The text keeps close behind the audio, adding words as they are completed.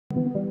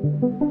Hello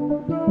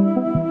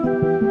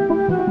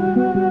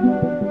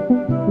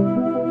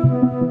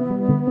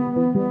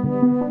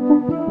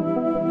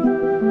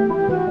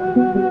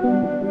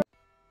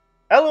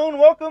and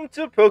welcome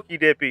to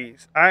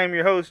PokeDippy's. I am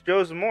your host,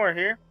 Joseph Moore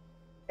here.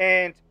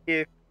 And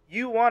if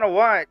you want to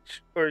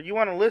watch or you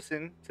want to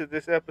listen to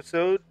this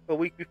episode a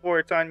week before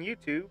it's on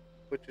YouTube,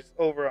 which is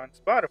over on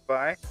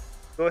Spotify,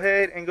 go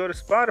ahead and go to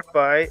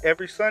Spotify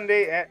every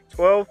Sunday at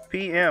 12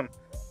 p.m.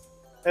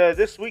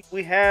 This week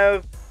we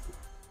have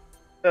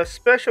a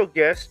special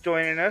guest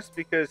joining us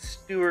because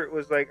Stuart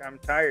was like, I'm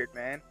tired,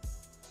 man.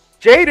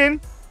 Jaden!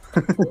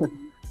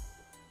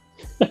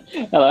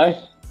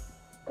 Hello.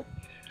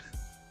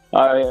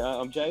 Hi,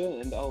 I'm Jaden,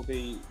 and I'll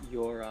be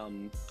your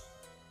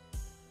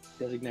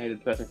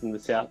designated person from the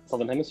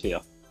Southern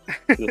Hemisphere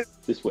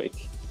this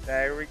week.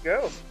 There we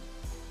go.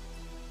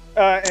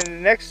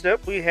 And next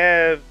up, we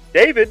have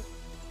David.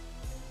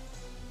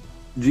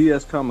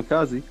 GS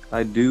Kamikaze.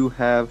 I do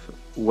have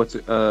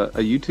a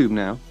YouTube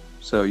now,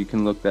 so you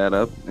can look that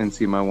up and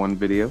see my one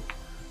video.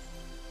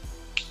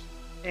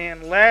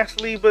 And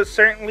lastly, but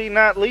certainly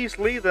not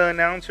leastly, the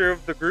announcer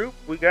of the group,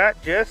 we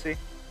got Jesse.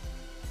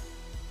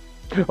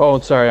 Oh,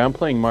 sorry, I'm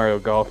playing Mario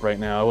Golf right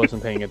now. I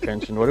wasn't paying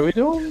attention. What are we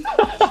doing?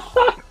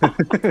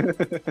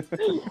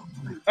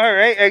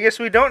 Alright, I guess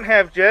we don't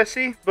have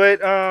Jesse,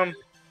 but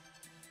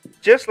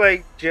just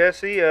like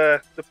Jesse,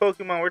 the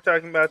Pokemon we're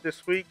talking about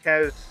this week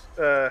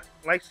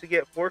likes to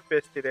get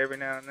four-fisted every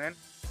now and then.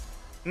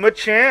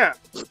 Machamp!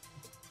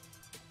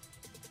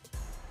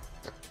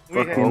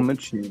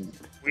 Machamp.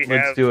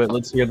 Let's do it.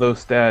 Let's hear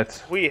those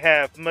stats. We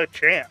have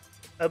Machamp.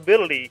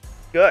 Ability,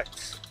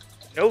 Guts.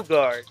 No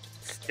Guard.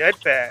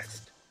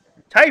 Steadfast.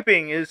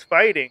 Typing is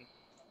Fighting.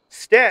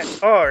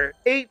 Stats are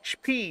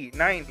HP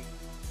 90.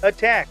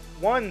 Attack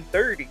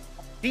 130.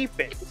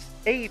 Defense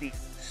 80.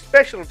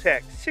 Special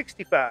attack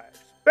 65.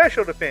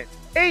 Special defense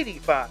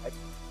 85.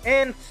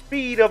 And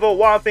speed of a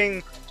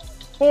whopping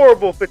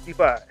horrible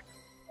 55.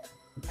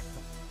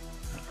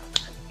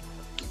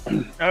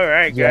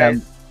 Alright,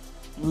 guys.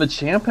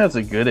 Machamp has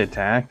a good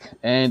attack,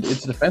 and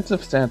its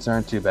defensive stats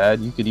aren't too bad.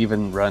 You could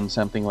even run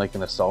something like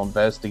an Assault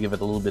Vest to give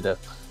it a little bit of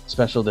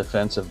special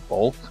defensive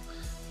bulk.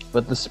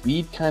 But the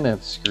speed kind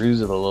of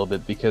screws it a little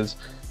bit because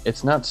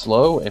it's not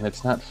slow and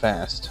it's not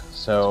fast.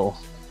 So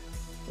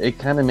it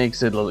kind of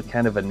makes it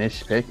kind of a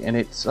niche pick, and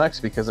it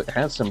sucks because it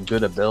has some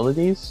good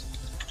abilities.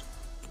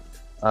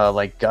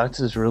 Like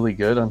Guts is really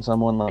good on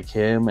someone like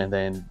him, and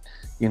then,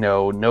 you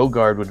know, No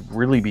Guard would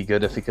really be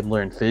good if he could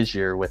learn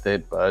Fissure with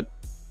it, but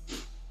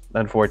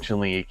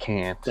unfortunately he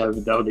can't. That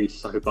would be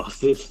so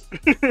busted.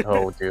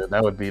 Oh, dude,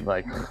 that would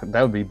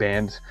be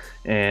banned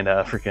and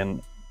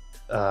freaking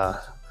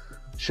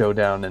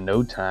Showdown in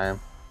no time.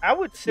 I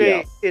would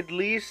say at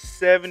least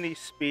 70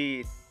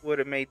 speed would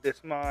have made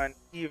this mon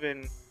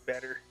even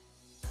better.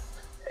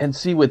 And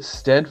see, with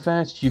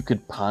Steadfast, you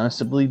could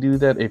possibly do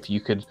that if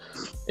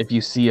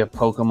you see a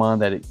Pokemon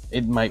that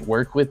it might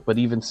work with, but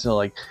even still,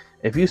 like,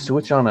 if you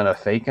switch on a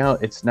Fake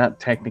Out, it's not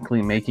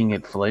technically making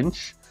it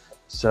flinch,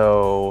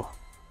 so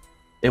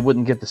it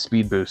wouldn't get the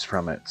speed boost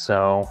from it,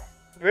 so...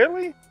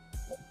 Really?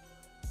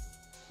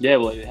 Yeah,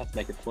 well, you have to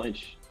make it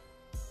flinch.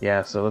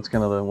 Yeah, so that's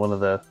kind of one of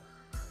the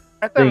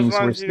I thought things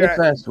where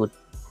Steadfast would...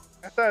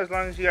 I thought as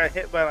long as you got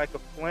hit by, like, a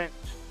flinch...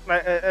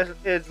 Like,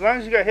 as long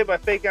as you got hit by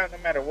Fake Out, no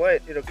matter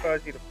what, it'll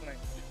cause you to flinch.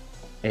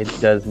 It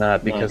does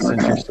not, because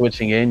since you're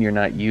switching in, you're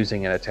not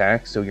using an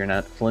attack, so you're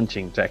not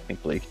flinching,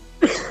 technically.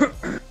 That's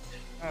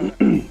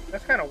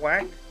kind of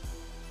whack.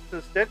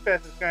 So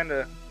Steadfast is kind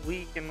of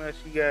weak unless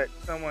you got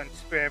someone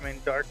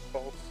spamming Dark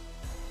Pulse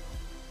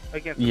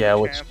against the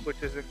Machamp, which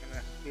isn't going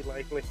to be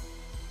likely.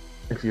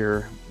 If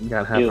you're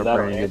got half a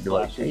brain, you'd be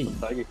like, hey.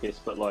 Focus,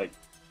 but like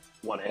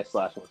one air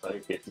slash with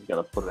Focus is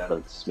going to put it out of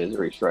its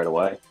misery straight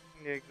away.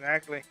 Yeah,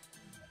 exactly.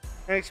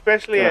 And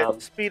especially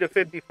at speed of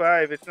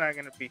 55, it's not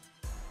going to be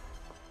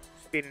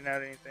speeding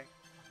out anything.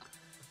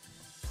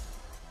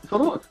 So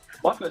look,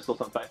 my first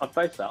thoughts on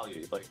face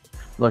value, like...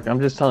 Look,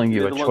 I'm just telling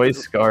you, a Choice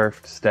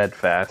Scarf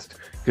Steadfast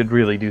could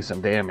really do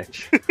some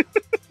damage.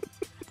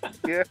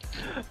 Yeah.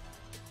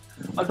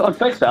 On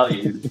face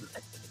value,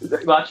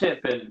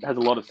 Machamp has a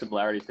lot of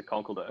similarities to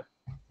Conkeldurr.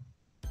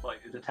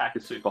 Like, his attack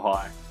is super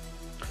high,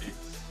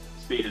 its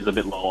speed is a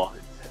bit lower,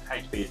 its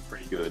HP is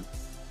pretty good.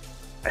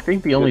 I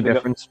think the only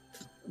difference...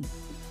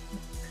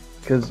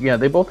 Because, yeah,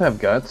 they both have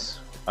Guts,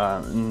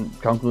 and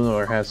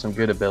Conkeldurr has some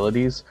good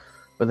abilities,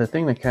 but the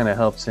thing that kind of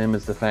helps him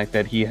is the fact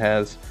that he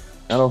has...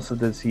 Not also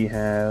does he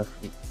have...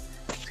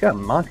 He's got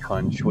Mach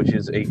Punch, which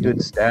is a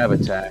good stab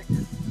attack.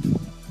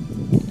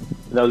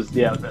 I was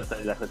about to say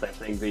exactly the same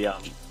thing. The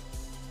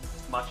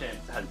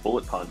Machamp has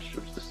Bullet Punch,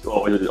 which is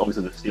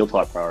obviously the Steel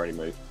type priority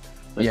move.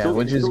 But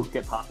which is... still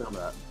get past some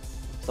of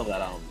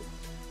that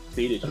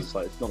speed issues,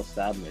 but it's not a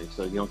stab move,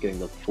 so you're not getting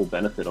the full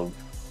benefit of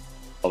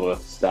a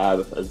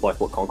stab as like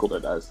what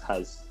Conkeldurr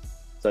has.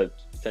 So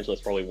potentially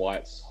that's probably why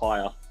it's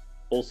higher.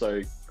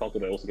 Also,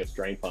 Conkeldurr also gets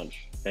Drain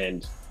Punch,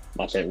 and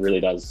Machamp really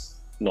does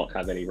not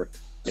have any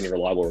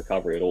reliable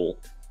recovery at all.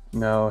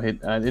 No, it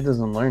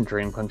doesn't learn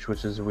Drain Punch,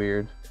 which is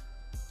weird.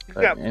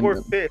 He's got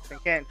 4 fists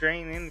and can't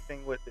drain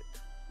anything with it.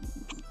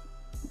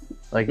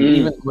 Like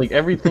even like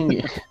everything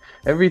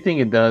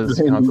it does,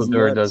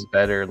 Conkeldurr does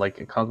better. Like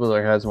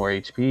Conkeldurr has more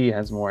HP,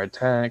 has more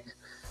attack,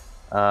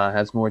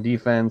 has more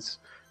defense.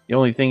 The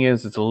only thing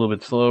is it's a little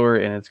bit slower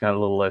and it's got a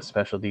little less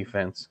special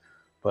defense.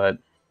 But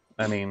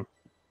I mean,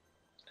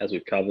 as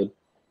we've covered,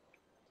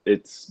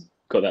 it's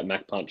got that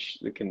Mach Punch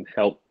that can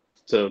help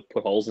to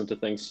put holes into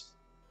things.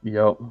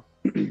 Yep.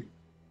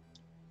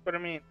 But I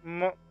mean,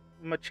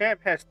 Machamp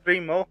has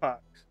 3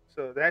 Mohawks,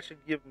 so that should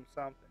give him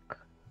something.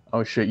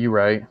 Oh shit, you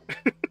right.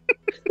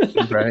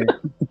 You right.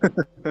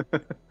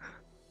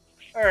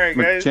 All right,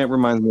 guys. Machamp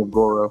reminds me of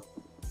Goro.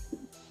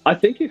 I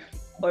think if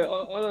I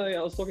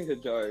was talking to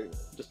Joe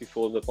just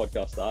before the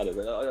podcast started,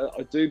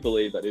 I do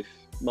believe that if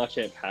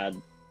Machamp had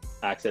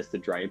access to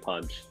Drain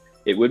Punch,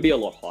 it would be a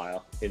lot higher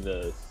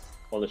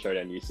on the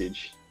showdown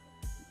usage.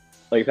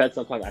 Like if it had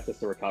some kind of access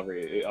to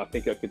recovery, I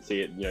think I could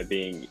see it,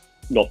 being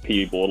not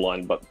PU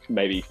borderline, but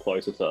maybe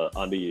closer to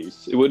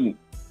underused. It wouldn't,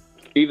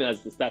 even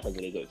as the stat as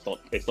it is,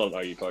 it's not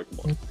an OU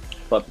Pokemon,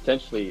 but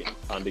potentially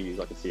underused.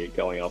 I could see it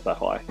going up that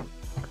high.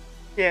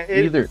 Yeah,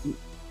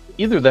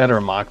 either that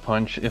or Mach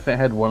Punch. If it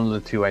had one of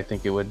the two, I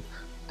think it would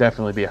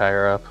definitely be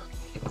higher up.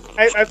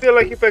 I feel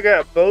like if I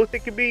got both, it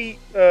could be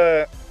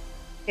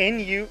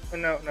NU.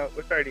 No,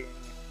 it's already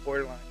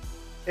borderline.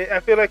 I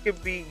feel like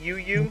it'd be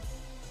UU,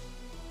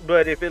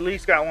 but if at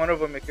least got one of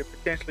them, it could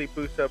potentially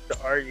boost up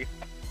to RU.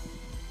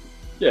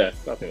 Yeah,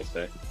 I think that's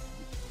fair.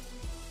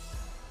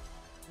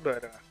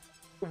 But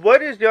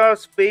what is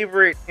y'all's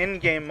favorite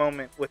in-game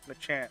moment with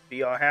Machamp? Do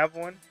y'all have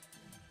one?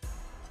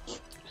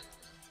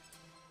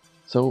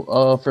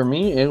 So for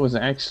me, it was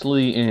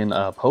actually in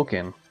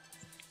Pokken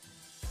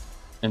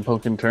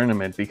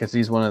Tournament, because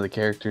he's one of the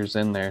characters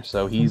in there.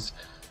 So he's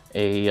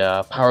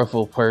a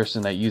powerful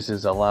person that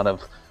uses a lot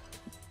of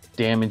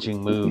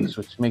damaging moves,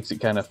 which makes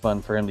it kind of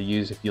fun for him to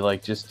use if you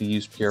like just to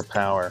use pure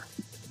power.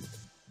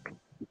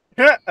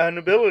 An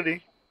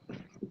ability.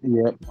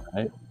 Yep.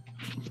 Right.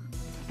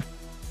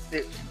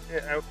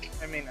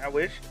 I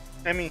wish.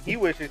 He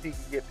wishes he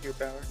could get pure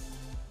power.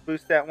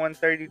 Boost that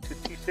 130 to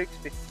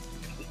 260.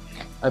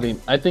 I mean,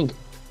 I think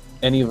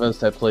any of us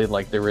that played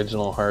like the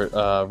original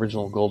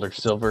Gold or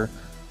Silver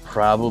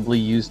probably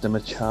used a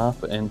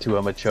Machamp into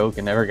a Machoke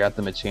and never got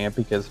the Machamp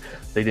because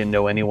they didn't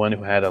know anyone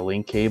who had a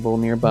link cable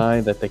nearby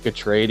that they could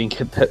trade and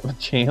get that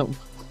Machamp.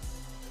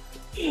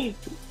 See,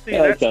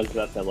 that sounds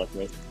like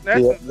me.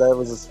 Yeah, that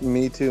was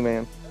me too,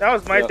 man. That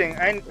was my thing.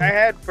 I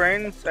had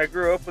friends. I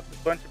grew up with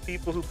a bunch of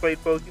people who played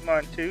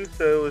Pokemon too,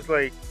 so it was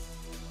like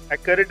I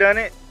could have done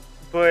it,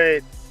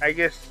 but I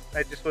guess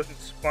I just wasn't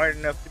smart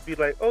enough to be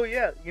like, oh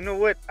yeah, you know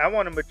what? I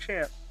want a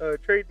Machamp.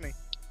 Trade me.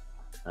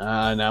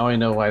 Now I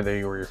know why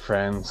they were your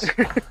friends.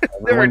 They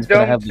were Everyone's dumb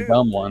gonna have too. the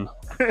dumb one.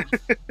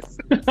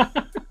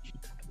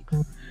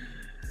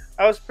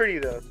 I was pretty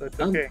though, so it's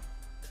okay.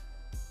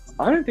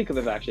 I don't think I've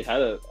ever actually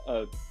had a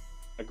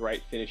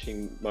great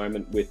finishing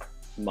moment with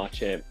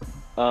Machamp.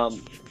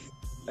 And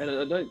I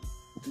don't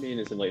mean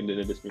this in a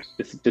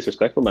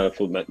disrespectful manner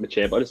for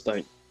Machamp. I just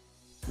don't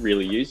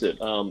really use it.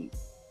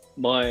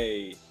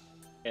 My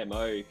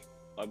MO,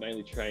 I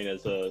mainly train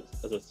as a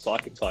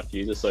psychic type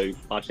user, so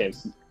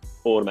Machamp's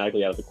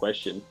automatically out of the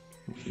question.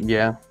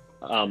 Yeah.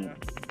 And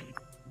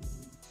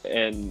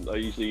I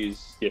usually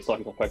use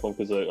psychic type Pokemon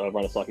because I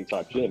run a psychic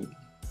type gym.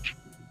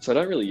 So I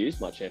don't really use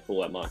Machamp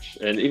all that much.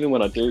 And even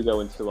when I do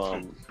go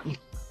into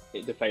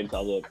defend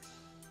other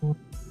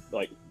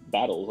like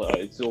battles,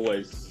 it's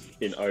always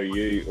in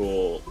OU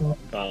or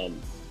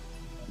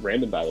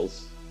random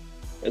battles.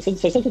 And so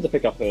sometimes I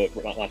pick up a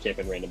Machamp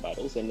in random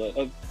battles, and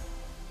I've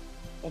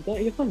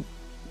done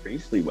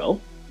reasonably well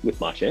with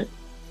Machamp.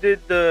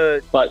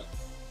 Sorry,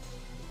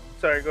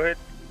 go ahead.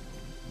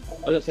 I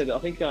was gonna say that I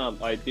think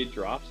I did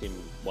draft him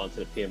once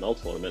at a PML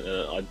tournament,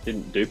 and I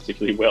didn't do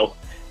particularly well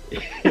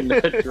in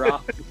the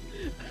draft.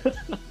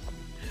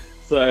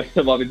 So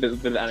it might be a bit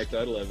of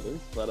anecdotal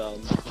evidence, but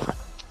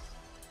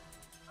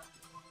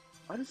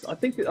I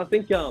think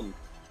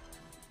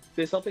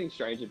there's something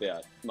strange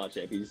about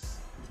Machamp.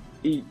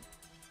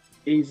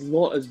 He's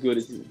not as good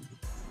as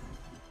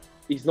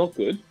he's not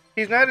good.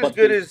 He's not as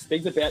good as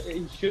things about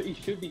he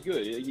should be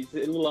good. He's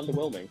a little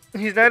underwhelming.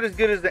 He's not as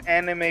good as the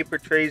anime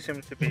portrays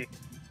him to be.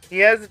 He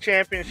has the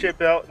championship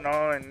belt and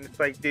all, and it's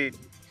like, dude, you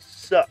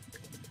suck.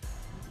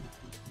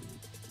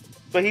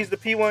 But he's the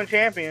P1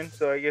 champion,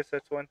 so I guess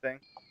that's one thing.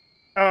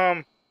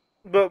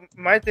 But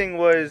my thing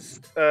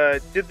was,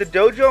 did the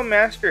Dojo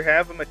Master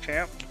have a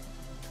Machamp?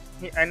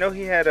 I know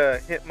he had a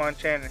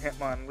Hitmonchan and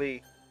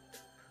Hitmonlee.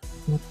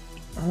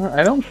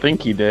 I don't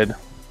think he did.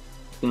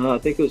 No, I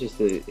think it was just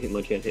the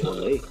Hitmonchan,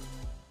 Hitmonlee.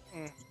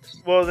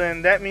 Well,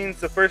 then that means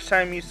the first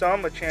time you saw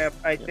Machamp,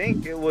 I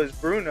think it was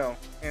Bruno,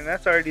 and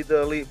that's already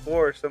the Elite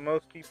Four, so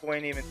most people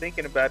ain't even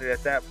thinking about it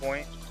at that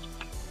point.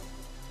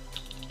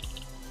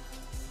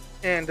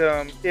 And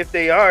if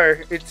they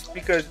are, it's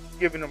because it's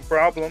giving them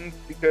problems,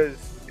 because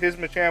his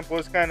Machamp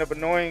was kind of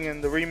annoying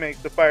in the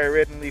remakes of Fire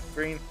Red and Leaf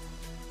Green.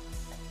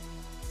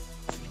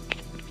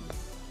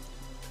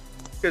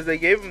 Because they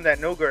gave him that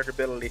no guard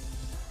ability.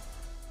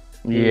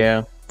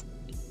 Yeah.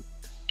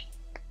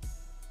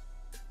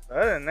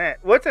 Other than that,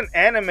 what's an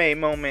anime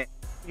moment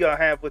y'all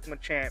have with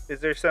Machamp? Is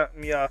there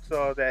something y'all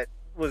saw that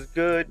was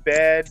good,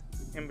 bad,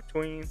 in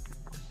between?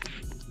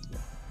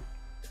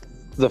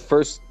 The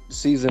first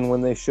season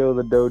when they show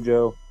the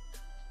dojo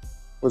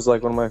was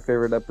like one of my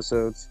favorite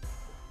episodes,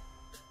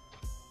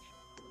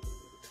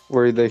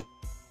 where they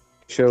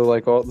show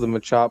like all the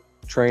Machamp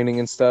training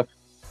and stuff.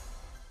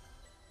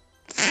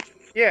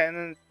 Yeah, and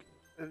then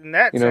in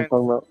that You know what I'm sense,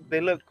 talking about?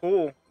 they look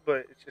cool,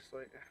 but it's just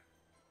like,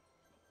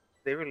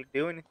 they really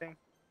do anything?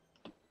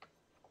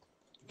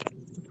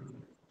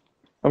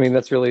 I mean,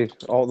 that's really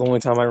the only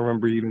time I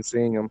remember even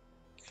seeing them.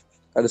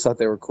 I just thought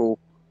they were cool.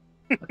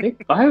 I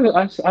think I have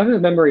a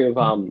memory of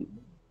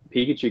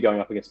Pikachu going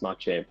up against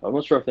Machamp. I'm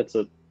not sure if that's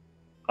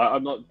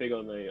I'm not big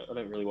on I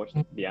don't really watch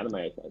the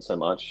anime so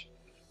much,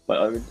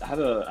 but I have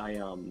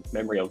a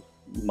memory of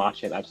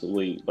Machamp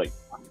absolutely like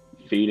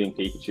feeding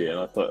Pikachu,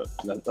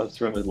 and I just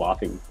remember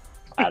laughing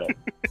at it.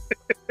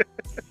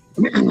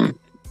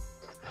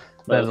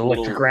 That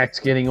electric rat's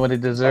getting what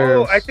it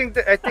deserves. Oh, I think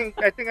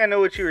I know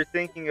what you were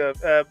thinking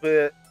of.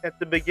 But at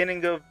the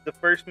beginning of the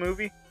first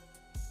movie,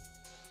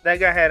 that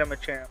guy had a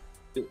Machamp.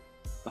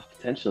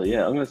 Potentially,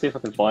 yeah. I'm gonna see if I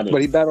can find it.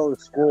 But he battled a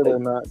Squirtle,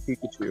 not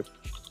Pikachu.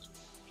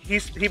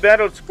 He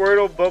battled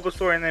Squirtle,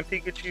 Bulbasaur, and then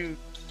Pikachu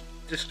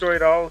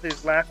destroyed all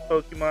his last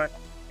Pokemon,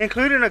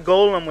 including a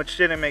Golem, which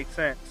didn't make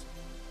sense.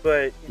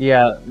 But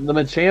yeah, the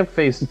Machamp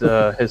faced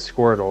his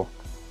Squirtle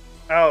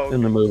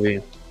in the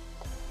movie.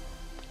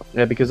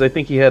 Yeah, because I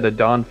think he had a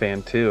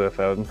Donphan too, if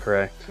I'm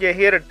correct. Yeah,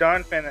 he had a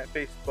Donphan that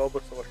faced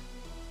Bulbasaur.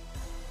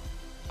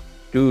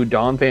 Dude,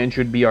 Donphan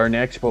should be our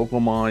next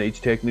Pokemon. It's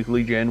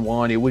technically Gen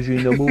 1. It was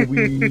in the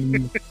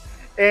movie.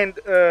 And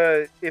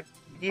if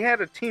he had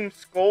a Team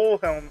Skull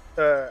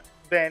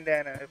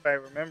bandana, if I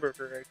remember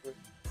correctly.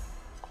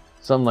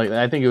 Something like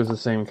that. I think it was the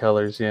same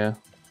colors, yeah.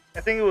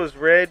 I think it was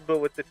red, but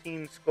with the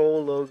Team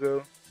Skull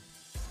logo,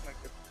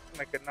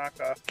 like a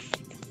knockoff.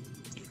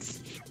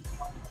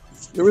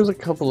 There was a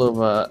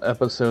couple of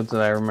episodes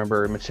that I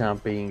remember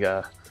Machamp being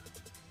a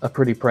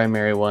pretty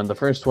primary one. The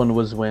first one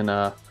was when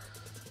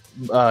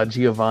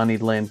Giovanni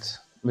lent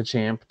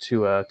Machamp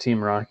to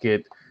Team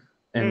Rocket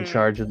in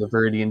charge of the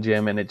Viridian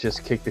Gym, and it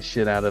just kicked the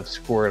shit out of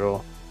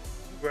Squirtle.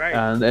 Right.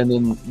 And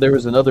then there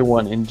was another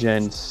one in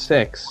Gen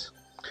 6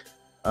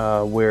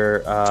 where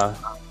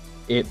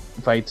it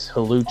fights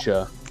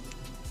Hawlucha,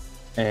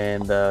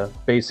 and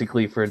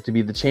basically for it to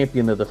be the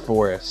champion of the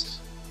forest.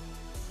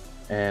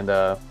 And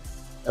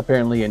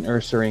apparently an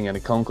Ursaring and a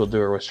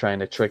Conkeldurr was trying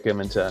to trick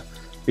him into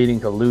beating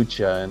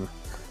Hawlucha, and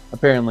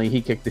apparently he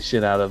kicked the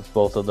shit out of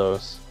both of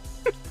those.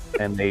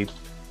 And they,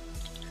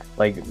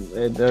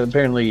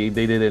 apparently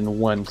they did it in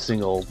one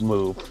single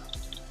move.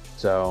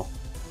 So,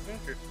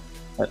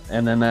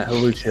 and then that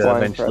Hawlucha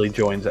eventually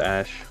joins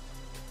Ash.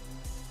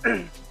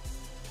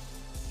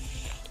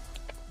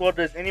 Well,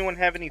 does anyone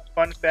have any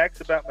fun facts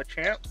about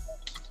Machamp?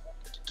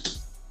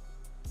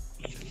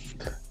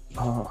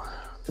 Oh.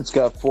 It's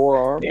got 4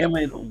 arms. Damn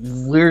it,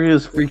 where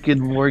is freaking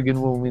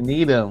Morgan when we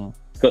need him?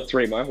 It's got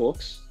 3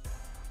 mohawks.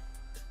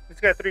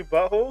 It's got 3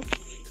 buttholes?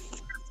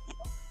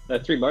 No,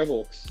 3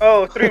 mohawks.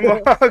 Oh, 3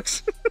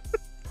 mohawks.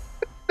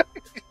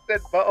 You said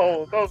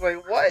buttholes. I was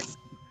like, what?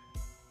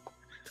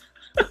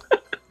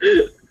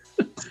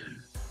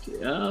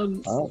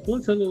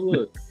 Let's have a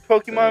look.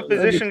 Pokemon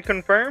position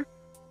confirmed?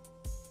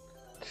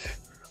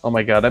 Oh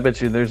my god, I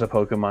bet you there's a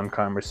Pokemon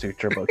Karma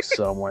Sutra book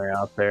somewhere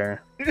out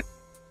there.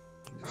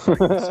 Here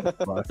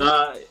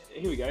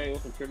we go.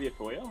 Some trivia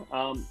for you.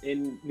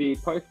 In the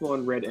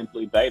Pokemon Red and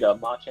Blue Beta,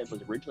 Machamp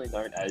was originally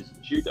known as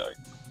Judo.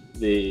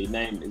 The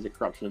name is a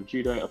corruption of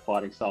Judo, a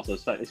fighting style. So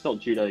it's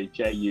spelled Judo,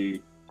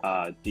 Judoh.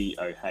 Ah,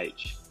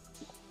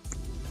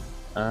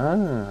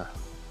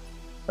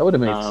 that would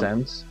have made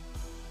sense.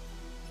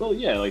 Well,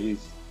 yeah, like you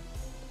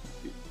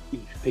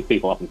pick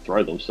people up and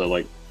throw them. So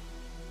like,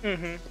 I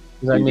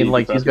mean,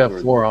 like he's got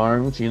 4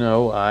 arms. You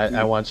know,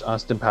 I watch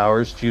Austin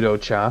Powers Judo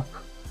Chop.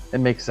 It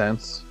makes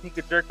sense. He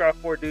could jerk off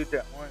 4 dudes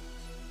at once.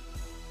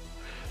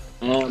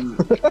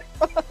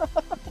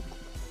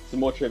 Some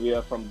more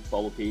trivia from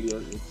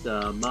Bulbapedia. It's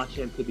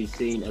Machamp could be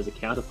seen as a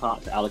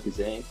counterpart to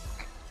Alakazam.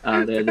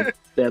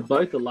 They're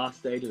both the last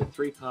stage of a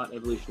 3-part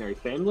evolutionary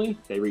family.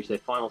 They reach their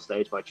final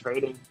stage by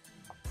trading,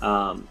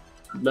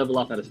 level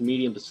up at a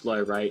medium to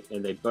slow rate,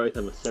 and they both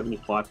have a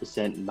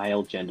 75%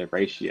 male gender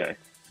ratio.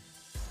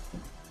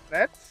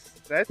 That's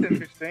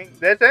interesting.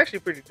 That's actually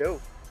pretty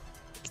dope.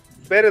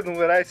 Better than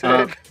what I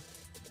said.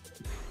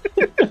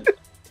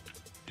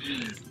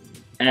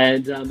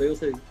 And they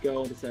also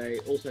go on to say,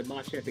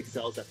 Machamp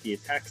excels at the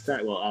attack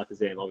stat, while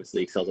Alakazam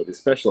obviously excels at the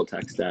special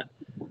attack stat.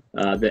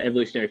 The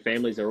evolutionary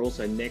families are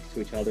also next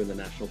to each other in the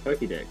National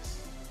Pokédex.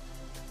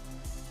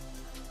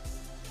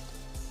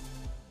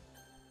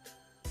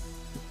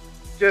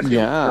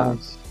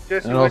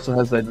 It also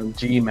has that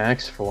G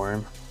Max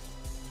form.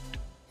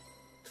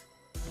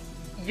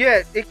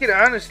 Yeah, it could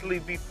honestly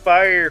be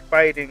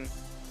firefighting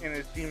in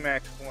his G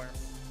Max form.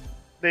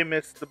 They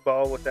missed the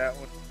ball with that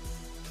one.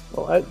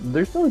 Well,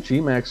 there's no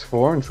G-Max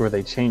forms where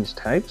they change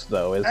types,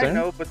 though, is there? I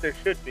know, but there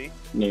should be.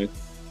 No.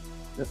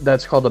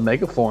 That's called a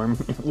Mega Form,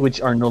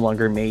 which are no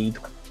longer made.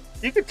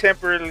 You could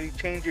temporarily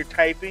change your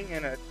typing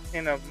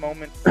in a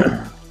moment.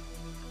 I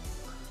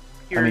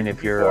mean,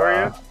 if you're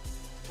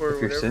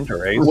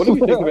Cinderace. What do you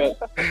think about?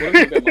 What do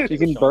you think about You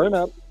can burn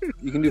up.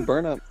 You can do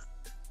burn up.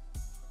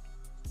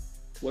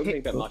 What do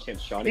you think about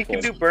Machamp's shiny He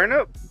can form? do burn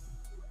up.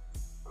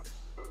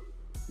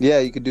 Yeah,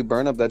 you could do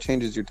burn up. That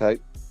changes your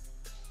type.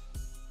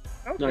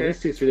 Okay. No, I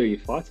guess it's really your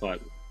fire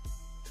type.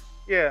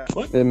 Yeah.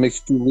 It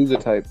makes you lose a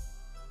type.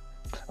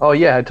 Oh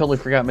yeah, I totally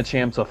forgot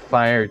Machamp's a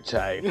fire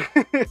type.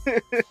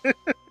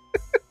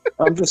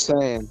 I'm just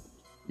saying.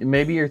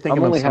 Maybe you're thinking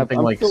of only something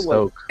I'm like still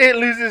Stoke. It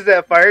loses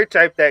that fire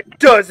type that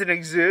doesn't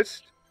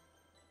exist.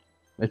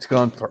 It's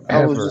gone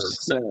I was forever.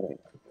 just saying.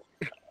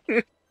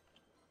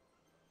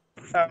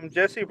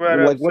 Jesse brought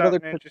up Like, what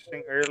something other-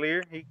 interesting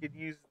earlier. He could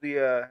use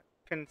the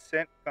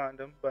consent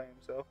condom by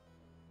himself.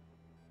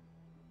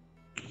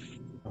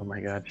 Oh my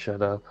god,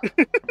 shut up.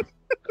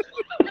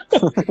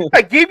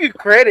 I gave you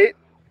credit.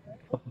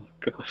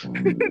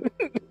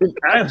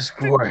 Ask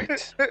for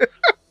it.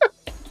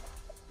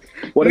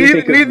 What do you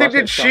think of Neither Machamp's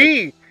did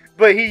she,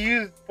 but he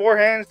used 4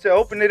 hands to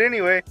open it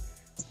anyway.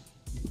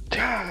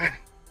 God.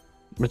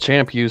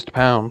 Machamp used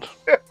pound.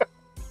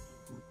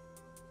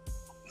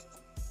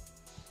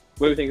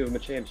 What do you think of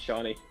Machamp's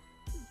shiny?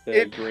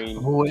 The green.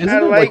 Oh, isn't I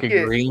it like like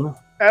a it. green?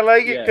 I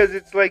like it Yeah. because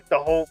it's like the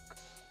Hulk.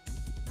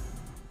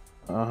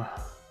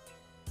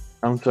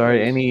 I'm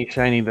sorry, any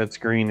shiny that's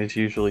green is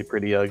usually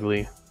pretty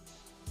ugly.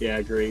 Yeah,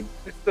 agreed.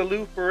 It's the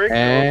Lou Ferrigno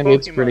And of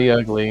it's Pokemon. pretty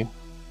ugly.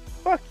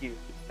 Fuck you.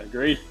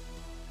 Agreed.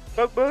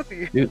 Fuck both of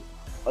you.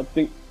 I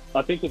think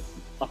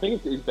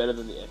it's better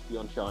than the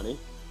Espeon shiny.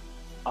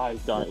 I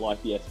don't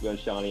like the Espeon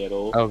shiny at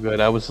all. Oh good,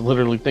 I was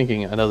literally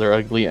thinking another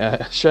ugly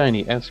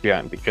shiny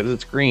Espeon because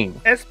it's green.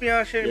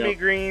 Espeon shouldn't be Yep.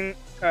 green.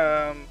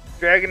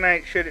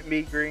 Dragonite shouldn't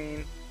be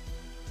green.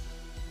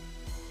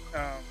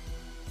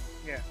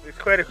 Yeah, there's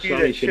quite a few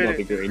Shiny that should not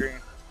shouldn't be be green.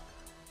 green.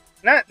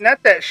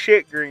 Not that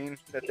shit green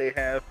that they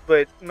have,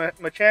 but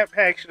Machamp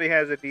actually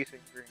has a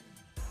decent green.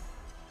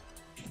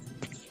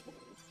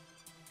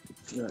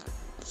 Yeah.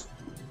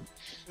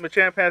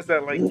 Machamp has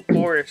that like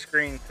forest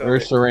green color.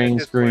 Ursaring's That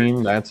just green,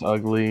 works. that's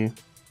ugly.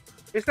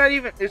 It's not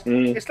even.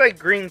 It's like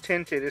green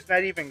tinted. It's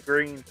not even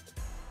green.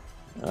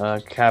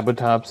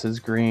 Kabutops is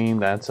green,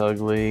 that's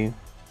ugly.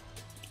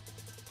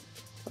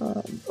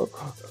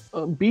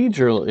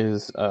 Beedrill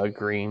is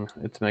green,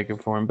 it's Mega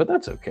Form, but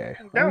that's okay.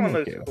 That I'm one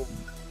looks okay with cool.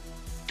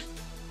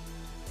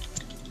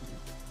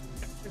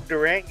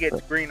 Durant gets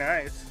green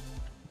eyes,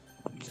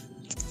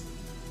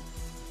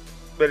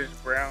 but it's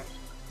brown.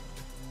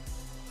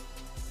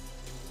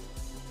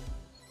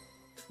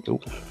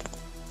 Nope.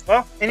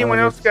 Well, anyone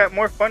Oh, else yes. got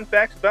more fun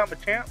facts about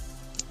Machamp?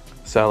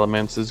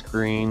 Salamence is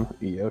green,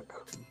 yuck.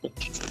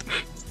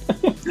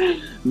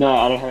 No,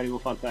 I don't have any more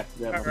fun facts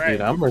about All them. right.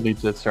 Dude, I'm ready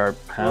to start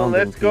Well, pounding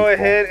let's go people.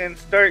 ahead and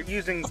start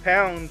using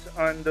pounds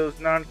on those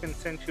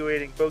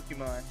non-consensuating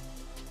Pokemon.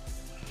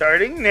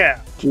 Starting now.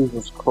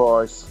 Jesus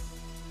Christ.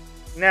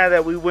 Now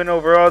that we went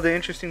over all the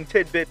interesting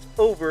tidbits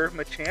over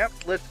Machamp,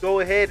 let's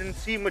go ahead and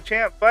see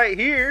Machamp fight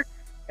here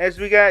as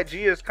we got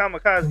GS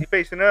Kamikaze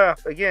facing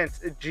off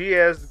against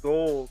GS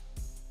Gold.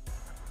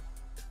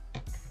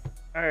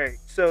 Alright,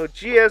 so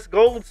GS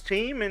Gold's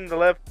team in the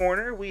left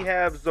corner, we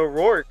have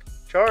Zoroark,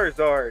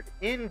 Charizard,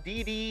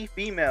 Indeedee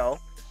Female,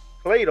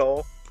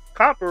 Claydol,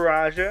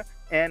 Comparaja,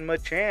 and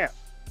Machamp.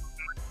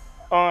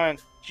 On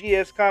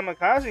GS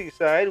Kamikaze's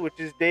side, which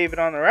is David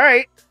on the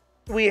right,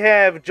 we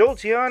have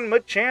Jolteon,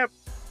 Machamp,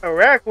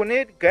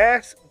 Araquanid,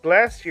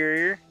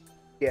 Glacier,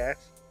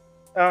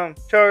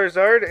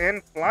 Charizard,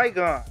 and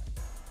Flygon.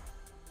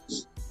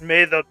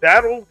 May the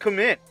battle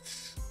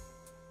commence.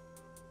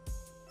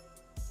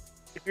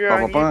 If you're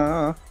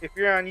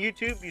on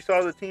YouTube, you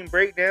saw the team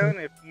breakdown.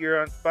 If you're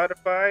on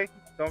Spotify,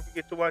 don't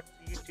forget to watch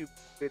the YouTube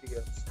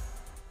video.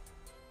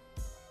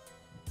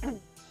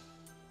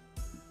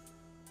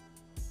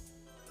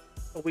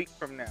 A week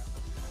from now.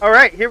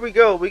 Alright, here we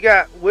go. We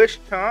got Wish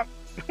Chomp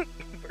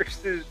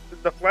versus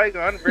the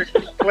Flygon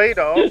versus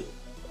Claydol.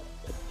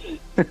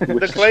 The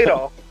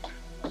Claydol.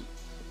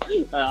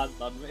 That's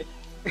done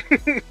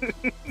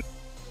me.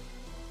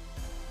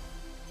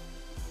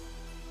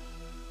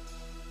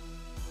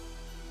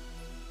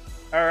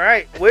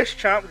 Alright, Wish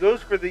Chomp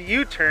goes for the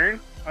U-turn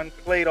on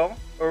Claydol.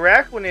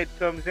 Araquanid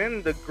comes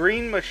in, the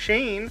Green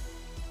Machine.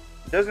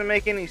 Doesn't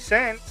make any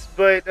sense,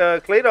 but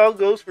Claydol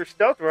goes for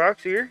Stealth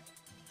Rocks here.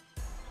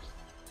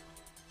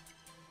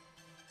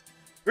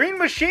 Green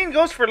Machine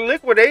goes for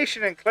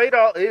Liquidation, and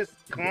Claydol is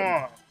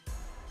gone.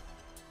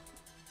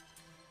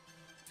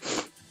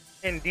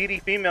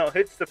 Indeedee Female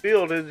hits the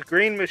field as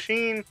Green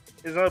Machine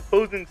is on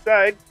opposing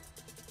side.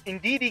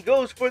 Indeedee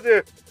goes for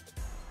the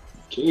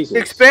Jesus.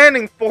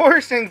 Expanding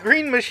Force, and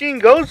Green Machine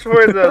goes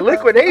for the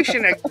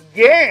Liquidation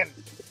again.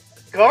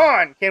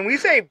 Gone. Can we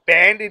say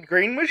banded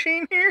Green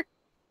Machine here?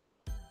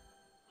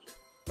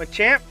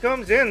 Machamp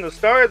comes in, the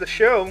star of the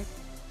show.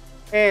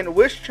 And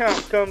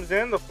Wishchomp comes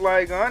in. The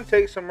Flygon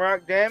takes some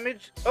rock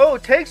damage. Oh,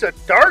 takes a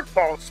Dark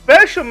Ball.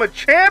 Special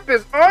Machamp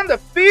is on the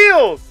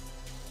field.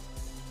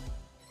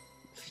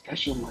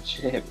 Special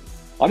Machamp.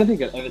 I don't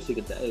think I'd ever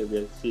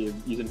see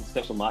him using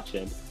Special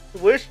Machamp.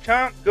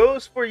 Wishchomp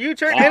goes for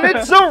U-turn, and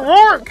it's a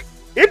Rourke.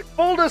 It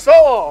fooled us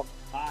all.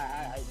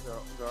 I hate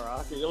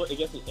Gorak. It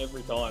gets me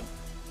every time.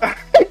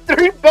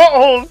 3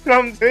 buttholes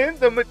comes in.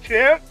 The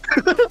Machamp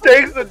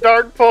takes the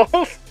Dark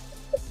Pulse.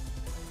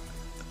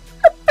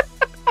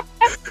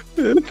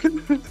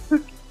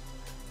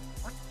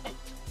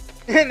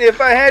 And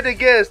if I had to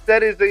guess,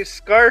 that is a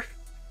Scarf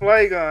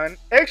Flygon.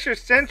 Extra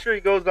Sentry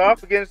goes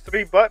off against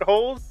 3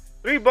 buttholes.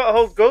 3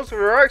 buttholes goes for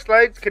Rock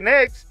Slides,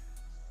 connects,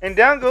 and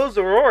down goes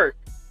the Rourke.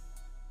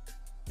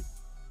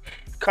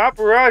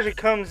 Copperajah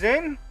comes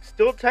in.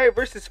 Steel type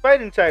versus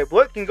fighting type.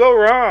 What can go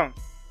wrong?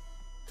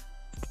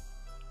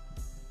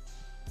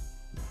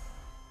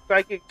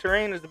 Psychic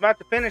Terrain is about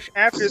to finish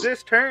after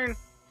this turn.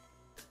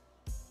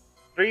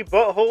 3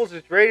 buttholes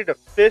is ready to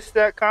fist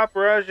that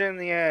Copperajah in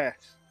the ass.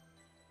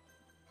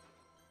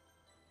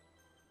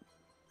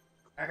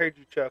 I heard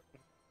you chuckle.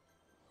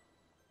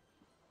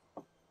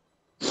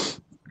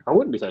 I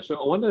wouldn't be so sure.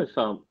 I wonder if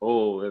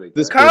oh, there we go.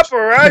 This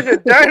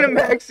Copperajah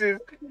Dynamax's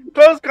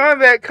close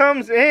combat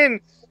comes in.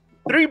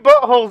 3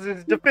 buttholes,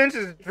 his defense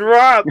is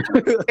dropped,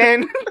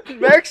 and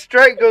Max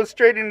Strike goes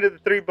straight into the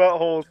 3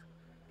 buttholes.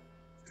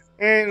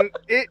 And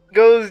it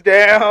goes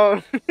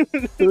down.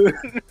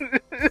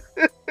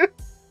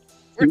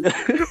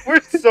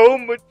 we're so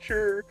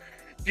mature.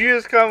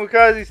 Geo's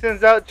Kamikaze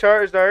sends out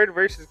Charizard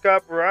versus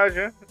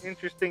Copperajah.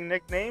 Interesting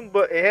nickname,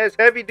 but it has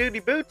heavy duty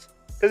boots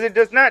because it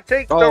does not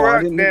take the rock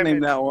I didn't damage. name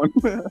that one.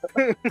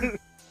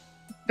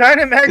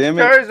 Dynamax Damn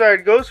it.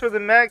 Charizard goes for the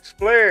Max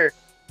Flare,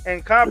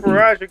 and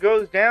Copperajah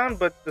goes down,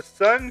 but the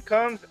sun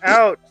comes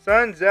out.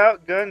 Sun's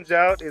out, guns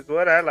out is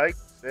what I like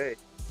to say.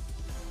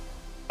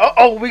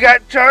 Uh-oh, we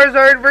got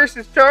Charizard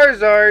versus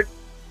Charizard.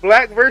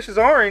 Black versus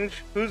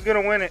orange. Who's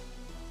going to win it?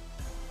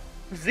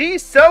 Z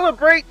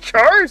Celebrate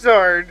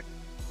Charizard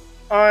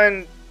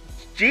on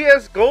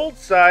GS Gold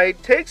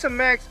side takes a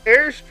max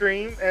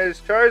Airstream as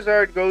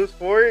Charizard goes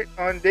for it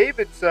on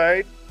David's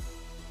side.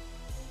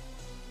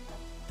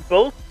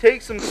 Both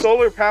take some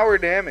solar power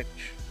damage.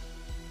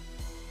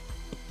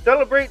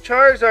 Celebrate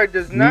Charizard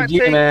does not GG,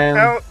 take man.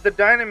 out the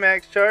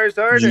Dynamax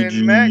Charizard, and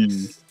GG.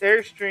 Max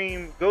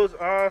Airstream goes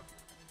off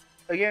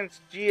against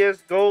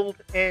GS Gold,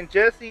 and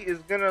Jesse is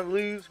going to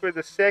lose for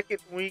the 2nd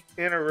week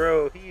in a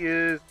row. He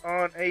is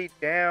on a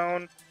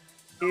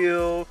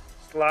downhill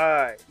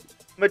slide.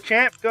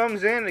 Machamp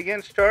comes in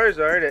against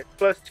Charizard at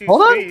 +2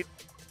 Hold on. speed.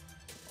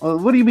 Well,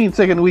 what do you mean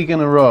 2nd week in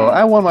a row?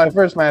 I won my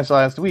first match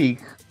last week.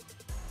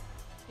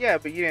 Yeah,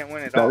 but you didn't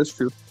win it That all. is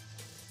true.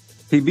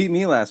 He beat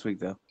me last week,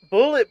 though.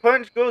 Bullet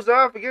Punch goes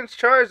off against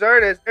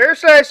Charizard as Air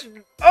Slash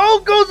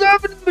goes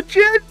off into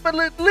Machamp, but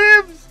it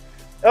lives.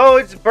 Oh,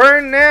 it's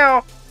burned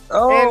now.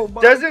 Oh, and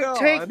my doesn't God.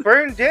 take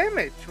burn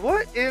damage.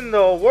 What in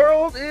the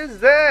world is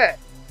that?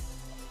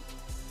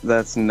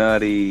 That's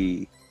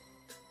nutty.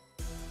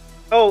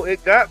 Oh,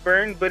 it got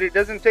burned, but it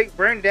doesn't take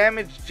burn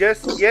damage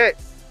just yet.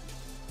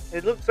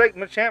 It looks like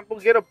Machamp will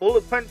get a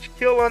Bullet Punch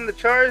kill on the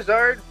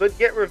Charizard, but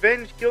get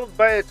revenge killed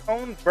by its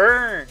own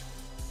burn.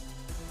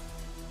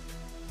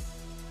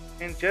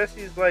 And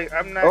Jesse's like,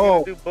 I'm not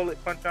going to do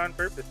Bullet Punch on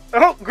purpose.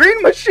 Oh,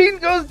 Green Machine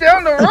goes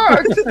down the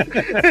rocks.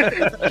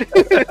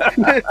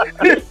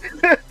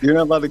 You're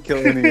not allowed to kill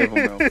any of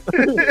them,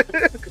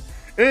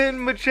 though. And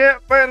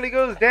Machamp finally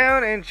goes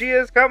down, and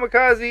GS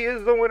Kamikaze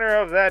is the winner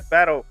of that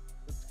battle.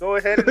 Let's go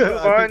ahead and move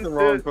I on picked the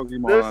wrong to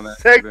Pokemon on the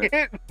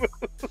that.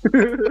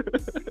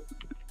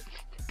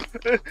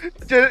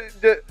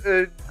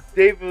 second.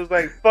 David was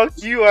like, fuck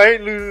you, I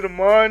ain't losing them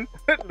on.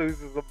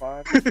 Loses them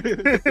on.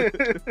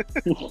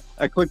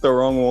 I clicked the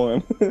wrong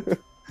one.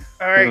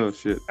 Alright, Oh,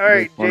 shit.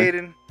 alright, That's funny.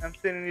 Jaden, I'm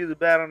sending you the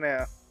battle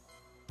now.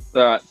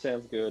 Alright,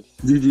 sounds good.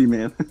 GG,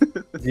 man.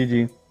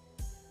 GG.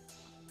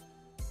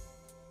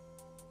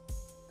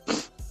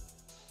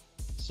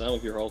 Some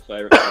of your old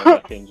favorites coming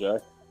back in, Joe.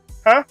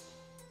 Huh?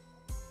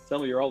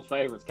 Some of your old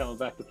favorites coming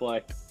back to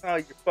play. Oh,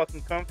 you're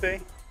fucking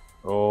comfy.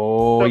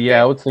 Oh, Okay.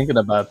 yeah, I was thinking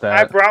about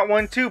I that. brought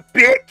one too,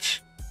 bitch!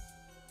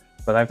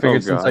 But I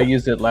figured Oh, since God. I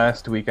used it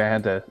last week, I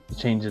had to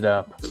change it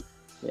up.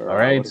 All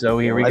right, so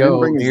here we I didn't go.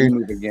 bring a Here,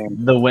 Z-move again.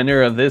 the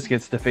winner of this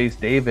gets to face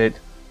David.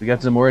 We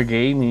got some more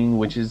gaming,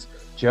 which is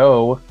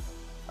Joe,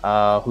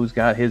 who's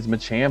got his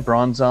Machamp,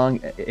 Bronzong,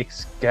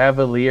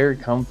 Excavalier,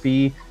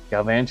 Comfy,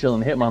 Galvantula,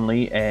 and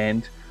Hitmonlee,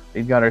 and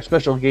they've got our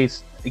special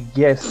guest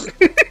Jaden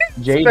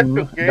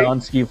Special guest.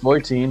 Donsky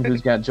 14,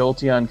 who's got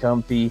Jolteon,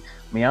 Comfy,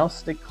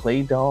 Meowstic,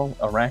 Claydol,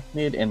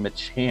 Arachnid, and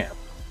Machamp.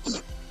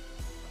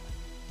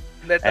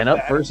 That's And a up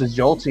bad- first is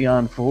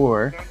Jolteon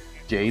for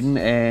Jaden,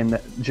 and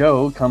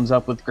Joe comes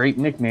up with great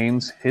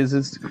nicknames. His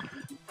is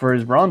for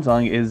his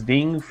Bronzong is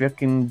Ding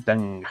Fucking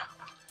Dung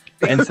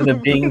instead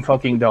of Ding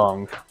Fucking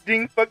Dong.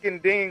 Ding fucking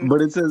ding.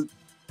 But it says...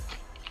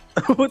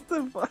 What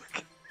the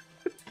fuck?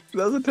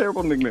 That was a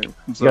terrible nickname.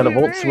 I'm You got a sorry.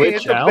 Volt Hey, Switch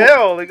it's a out?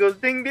 bell. It goes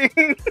ding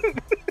ding.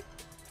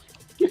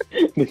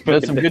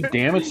 Does some good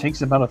damage,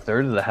 takes about a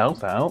third of the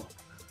health out.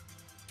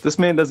 This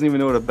man doesn't even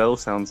know what a bell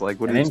sounds like.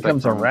 What do And you in expect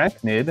comes from him?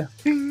 Arachnid.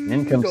 And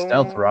in comes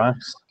Stealth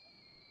Rocks.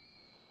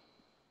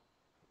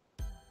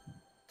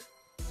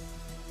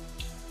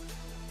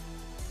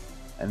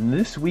 And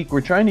this week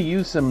we're trying to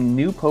use some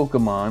new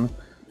Pokemon.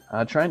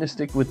 Trying to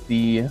stick with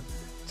the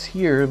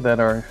tier that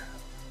our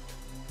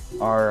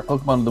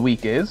Pokemon of the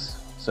week is.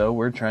 So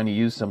we're trying to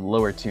use some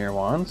lower tier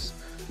ones.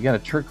 We got a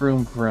Trick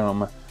Room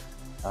from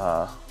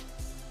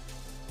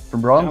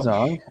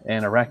Bronzong,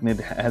 and Arachnid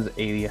has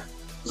a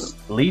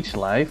Leech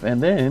Life,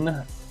 and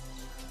then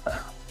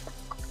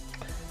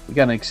we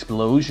got an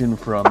Explosion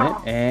from it,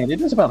 and it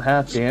does about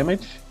half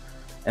damage.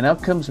 And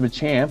out comes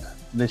Machamp,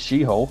 the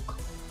She-Hulk,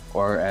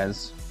 or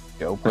as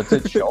Joe puts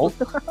it, Shulk.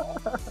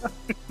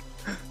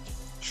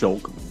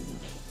 Shulk.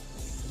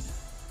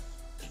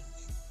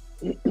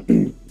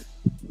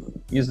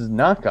 Uses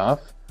Knockoff,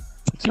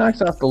 which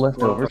knocks off the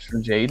leftovers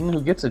from Jaden,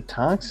 who gets a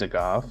Toxic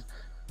off.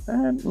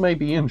 That might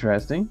be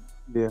interesting.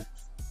 Yeah.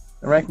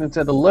 Arachnid's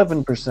at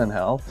 11%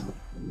 health.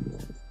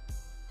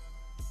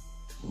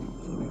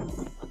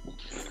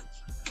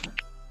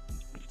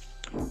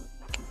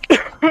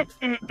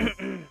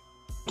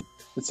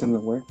 It's in the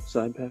where?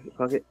 Side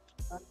pocket?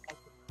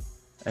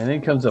 And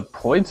then comes a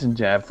Poison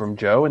Jab from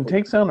Joe and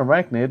takes down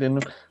Arachnid,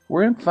 and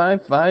we're in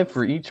 5-5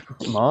 for each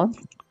Mon.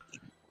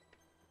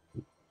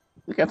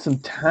 We got some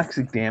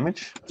toxic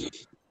damage.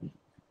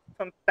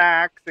 Some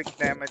toxic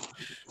damage.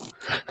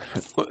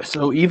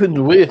 So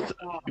even with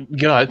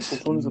Guts,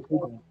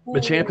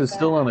 Machamp is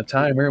still on a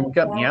timer, and we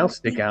got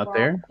Meowstic out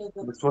there.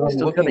 He's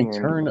still got a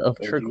turn of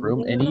Trick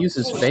Room, and he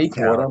uses Fake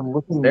Out.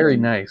 Very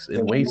nice.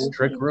 It wastes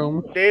Trick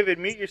Room. David,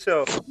 mute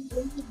yourself.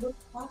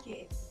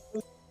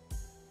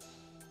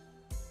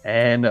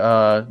 And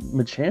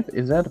Machamp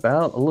is at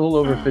about a little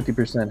over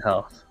 50%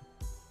 health.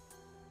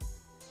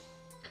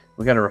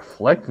 We got a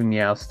Reflect from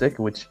Meowstic,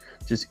 which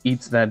just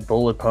eats that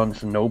Bullet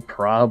Punch no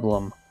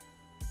problem.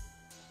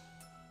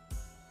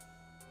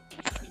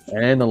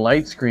 And a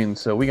Light Screen,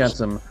 so we got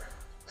some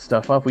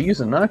stuff off. We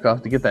use a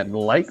Knockoff to get that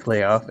Light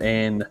Clay off,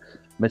 and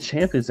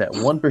Machamp is at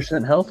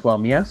 1% health, while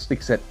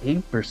Meowstic's at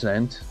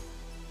 8%.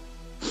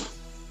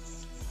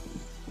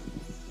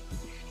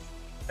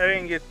 I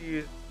didn't get to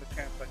use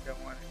Machamp like I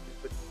wanted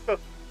to, but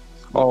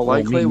Oh,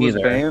 Light me Clay was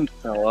neither. banned,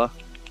 fella.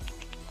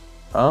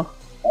 Huh?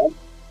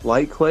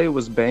 Light Clay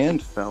was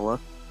banned, fella.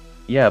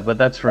 Yeah, but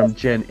that's from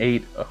Gen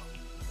 8.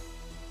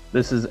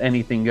 This is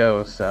anything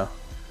goes, so...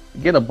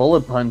 Get a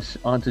Bullet Punch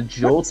onto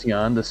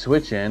Jolteon to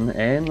switch in,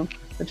 and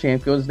the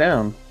champ goes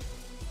down.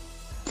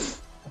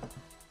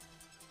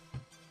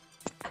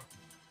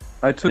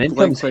 I took And in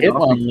Light comes Clay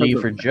off Hitmonlee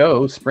because for of-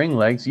 Joe. Spring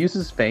Legs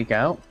uses Fake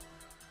Out.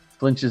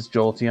 Flinches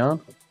Jolteon.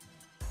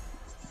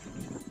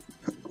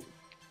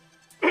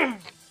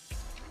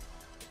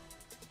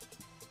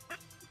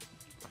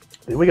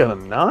 Then we got a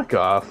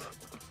knockoff.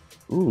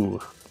 Ooh,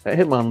 that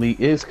Hitmonlee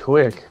is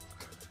quick.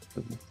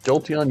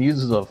 Jolteon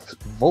uses a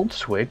Volt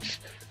Switch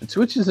and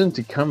switches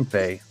into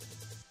Comfey.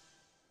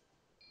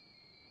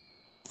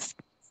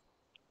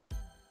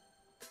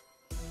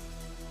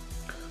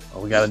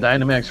 Oh, we got a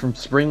Dynamax from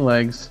Spring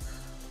Legs,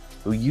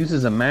 who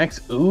uses a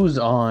Max Ooze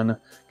on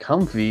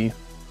Comfey.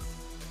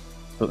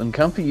 But when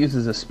Comfey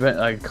uses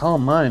a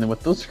Calm Mind, and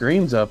with those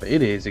screens up,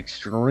 it is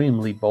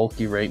extremely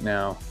bulky right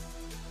now.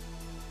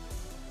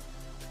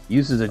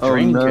 Uses a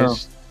Drain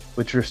Kiss,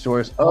 which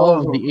restores all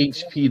of the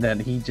HP that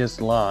he just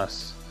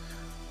lost.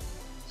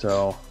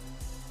 So,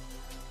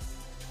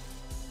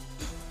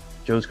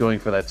 Joe's going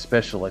for that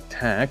special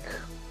attack.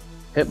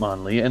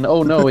 Hitmonlee, and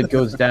oh no, it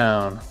goes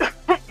down.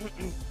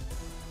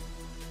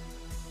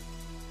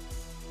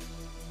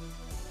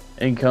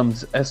 In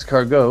comes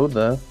Escargot,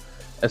 the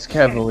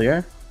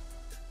Escavalier.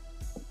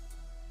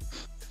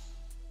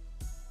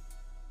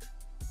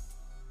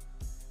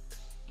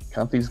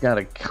 Comfy's got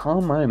a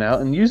Calm Mind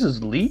out and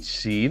uses Leech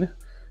Seed,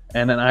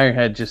 and an Iron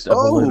Head just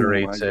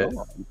obliterates it.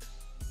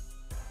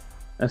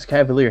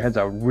 Escavalier has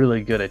a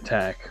really good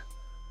attack.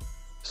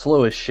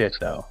 Slow as shit,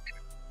 though.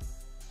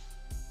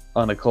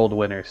 On a cold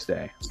winter's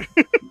day.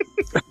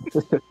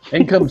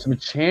 In comes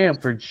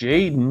Machamp for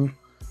Jaden.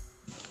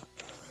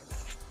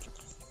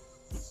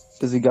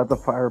 Because he got the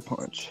Fire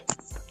Punch.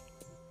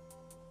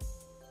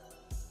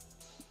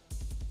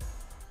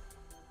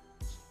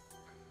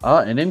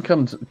 And in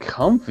comes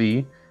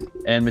Comfy,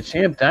 and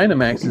Machamp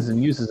Dynamaxes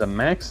and uses a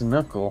Max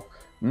Knuckle.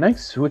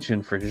 Nice switch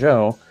in for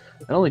Joe.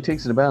 It only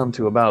takes it down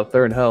to about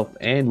third health,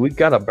 and we've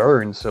got a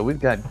burn, so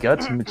we've got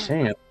Guts and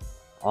Machamp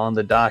on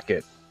the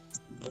docket.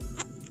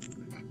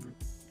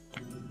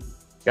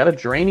 Got a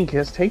Draining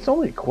Kiss, takes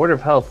only a quarter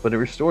of health, but it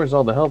restores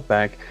all the health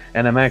back,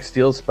 and a Max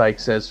Steel Spike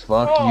says,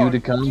 fuck you to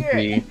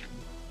Comfy.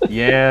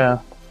 Yeah.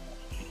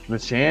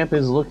 Machamp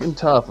is looking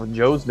tough.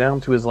 Joe's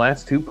down to his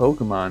last two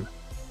Pokemon.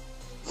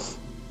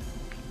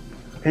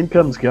 In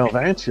comes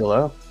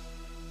Galvantula.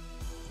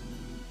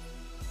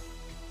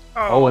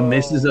 Oh, and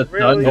this is a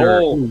really? Thunder.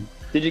 Oh,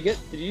 did you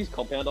use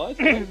Compound Eyes?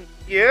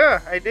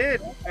 Yeah, I did,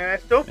 and I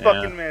still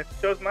fucking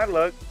missed. Shows my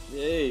luck.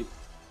 Yay.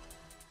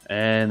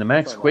 And the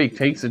Max Quake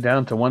takes it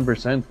down to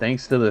 1%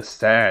 thanks to the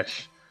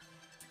stash.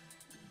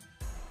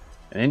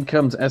 And in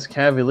comes S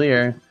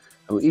Cavalier,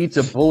 who eats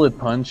a bullet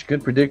punch.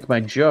 Good predict by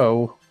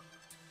Joe.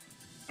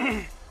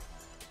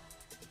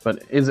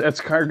 But is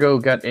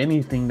Escargo got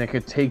anything that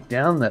could take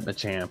down that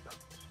Machamp?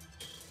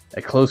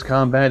 A close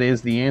combat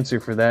is the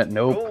answer for that.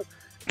 Nope.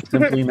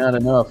 Simply not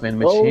enough.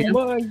 And Machamp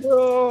Oh my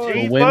god!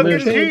 G win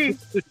fucking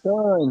this.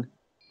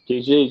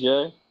 G. GG,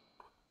 Joe.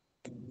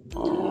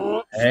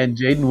 And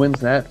Jaden wins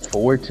that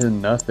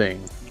 4-0.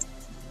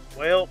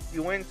 Well,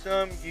 you win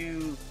some,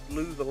 you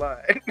lose a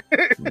lot.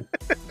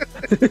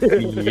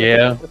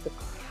 Yeah.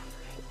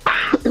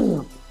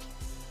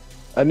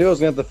 I knew I was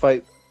gonna have to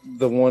fight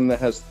the one that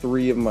has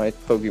 3 of my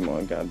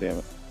Pokemon. God damn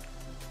it!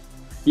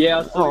 Yeah,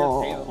 I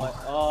saw your team. I'm like,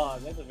 oh,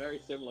 that's a very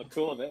similar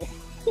core there.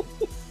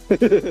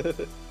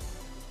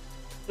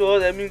 So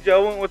that means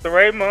y'all went with the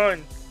right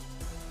one.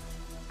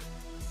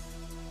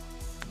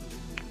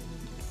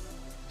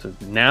 So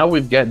now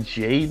we've got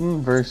Jaden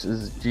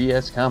versus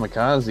GS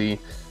Kamikaze.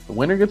 The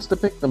winner gets to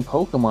pick them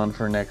Pokemon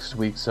for next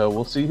week, so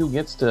we'll see who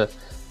gets to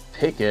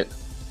pick it.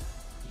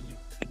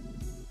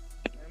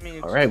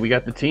 Alright, we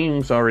got the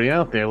teams already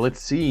out there.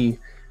 Let's see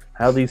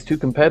how these two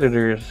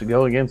competitors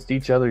go against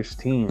each other's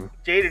team.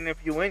 Jaden, if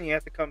you win, you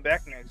have to come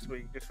back next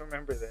week. Just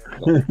remember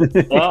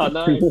that. Oh,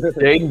 no.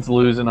 Jaden's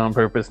losing on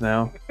purpose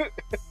now.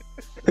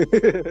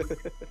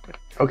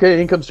 Okay,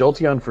 in comes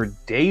Jolteon for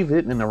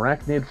David and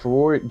Arachnid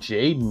for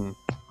Jaden.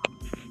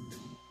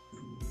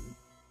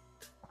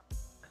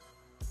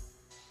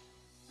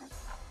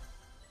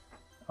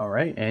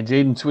 Alright, and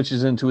Jaden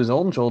switches into his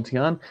own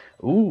Jolteon.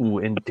 Ooh,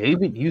 and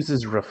David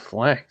uses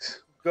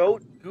Reflect.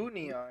 Goat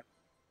Goonion.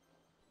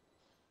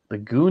 The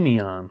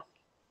Goonion.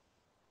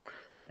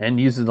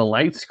 And uses the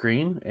light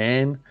screen,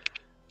 and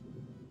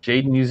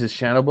Jaden uses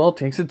Shadow Ball,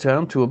 takes it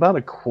down to about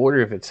a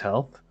quarter of its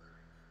health.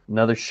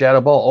 Another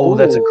Shadow Ball. Oh,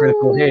 that's a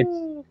critical hit.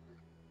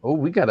 Oh,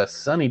 we got a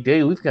sunny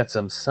day. We've got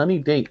some sunny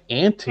day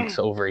antics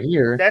over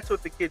here. That's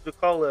what the kids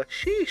would call a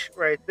sheesh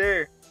right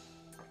there.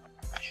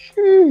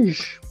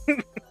 Sheesh.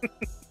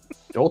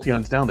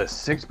 Jolteon's down to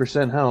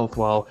 6% health,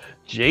 while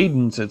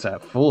Jaden sits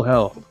at full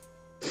health.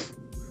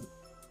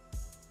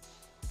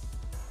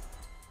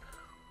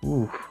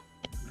 Ooh.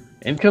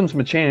 In comes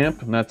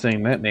Machamp, I'm not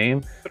saying that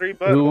name, 3 who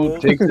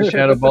buttholes. takes the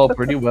Shadow Ball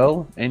pretty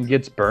well and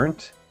gets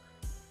burnt.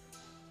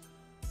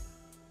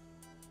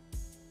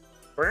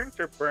 Burnt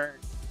or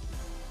burnt?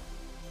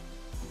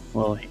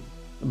 Well,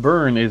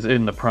 burn is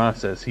in the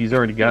process. He's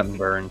already gotten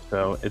burned,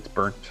 so it's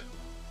burnt.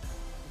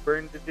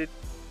 Burned it.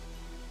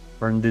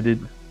 Burned it.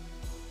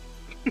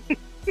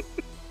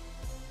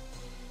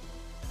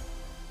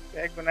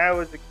 Back when I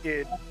was a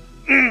kid.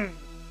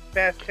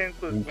 Past tense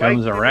was In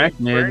comes liked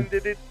it, Arachnid.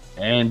 burned it.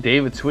 And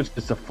David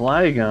switches to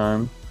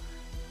Flygon,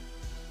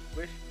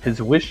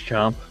 his Wish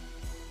Chomp.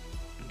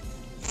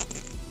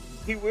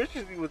 He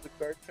wishes he was a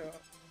cartoon.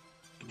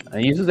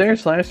 Uses Air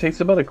Slash,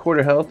 takes about a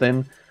quarter health,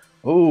 and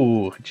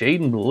oh,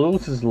 Jaden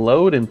blows his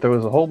load and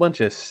throws a whole bunch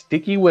of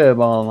sticky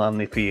web all on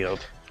the field.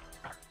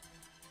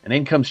 And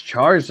in comes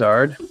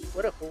Charizard,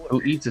 What a boy.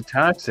 who eats a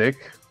Toxic.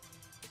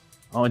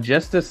 Oh,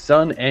 just as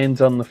sun ends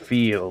on the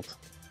field.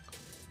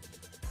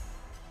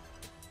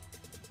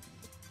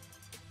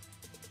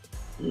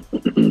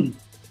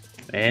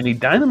 And he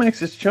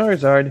Dynamaxes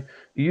Charizard,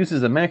 who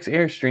uses a Max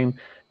Airstream,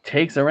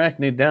 takes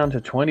Arachnid down to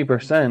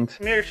 20%.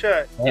 Smear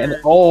shot. And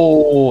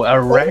oh,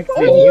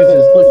 Arachnid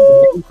uses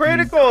look,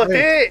 Critical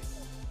hit.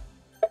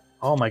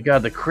 Oh my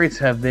god, the crits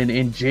have been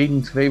in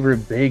Jaden's favor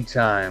big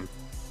time.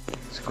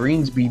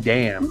 Screens be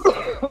damned.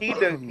 He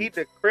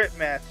the crit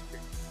master.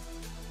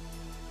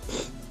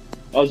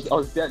 I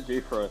was that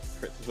due for a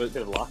bit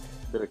of luck,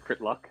 bit of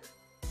crit luck.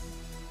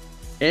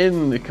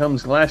 In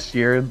comes last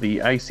year,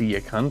 the Icy ya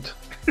cunt.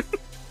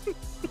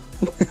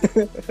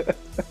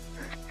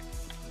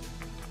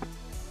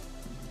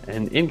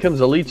 And in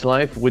comes a Leech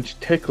Life, which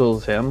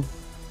tickles him.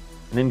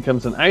 And in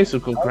comes an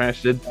Icicle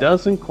Crash that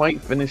doesn't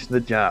quite finish the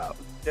job.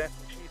 That's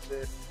what she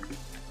said.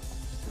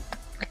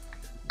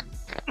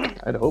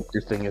 I'd hope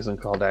your thing isn't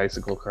called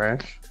Icicle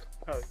Crash.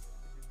 Oh,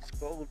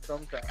 scold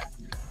sometimes.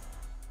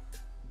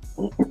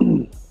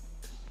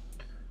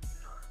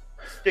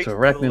 Sticks So to the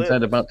Arachnid's lip.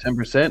 at about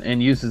 10%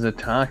 and uses a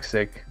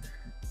Toxic.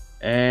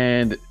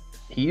 And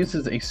he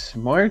uses a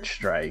Smart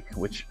Strike,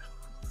 which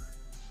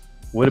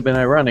would have been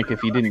ironic if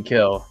he didn't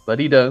kill. But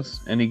he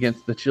does, and he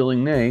gets the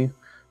Chilling Neigh,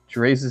 which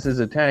raises his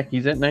attack.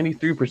 He's at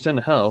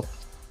 93%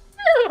 health.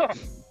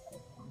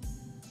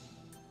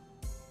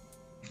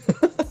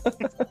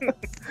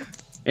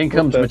 In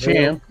comes What the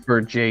hell? Machamp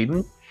for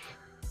Jaden.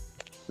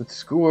 The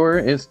score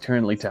is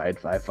currently tied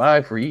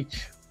 5-5 for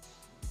each.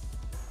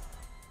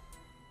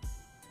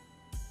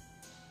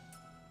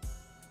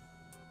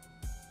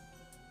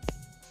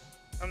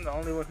 I'm the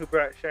only one who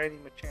brought shiny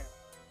Machamp.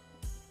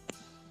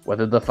 What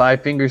did the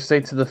 5 fingers say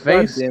to the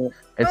face? damn it.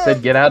 It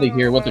said, "Get out of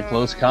here with the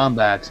close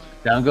combat."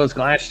 Down goes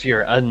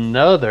Glacier.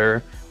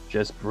 Another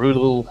just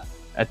brutal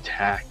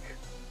attack.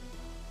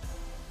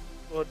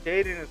 Well,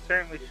 Jaden is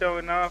certainly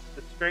showing off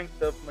the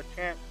strength of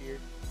Machamp here.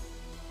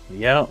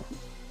 Yeah.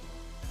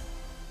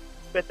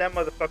 Bet that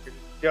motherfucker's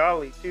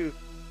jolly too.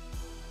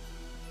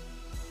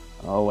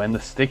 Oh, and the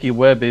sticky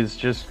web is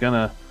just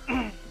gonna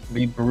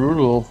be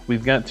brutal.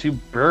 We've got two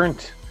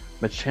burnt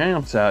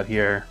Machamps out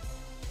here.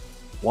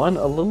 One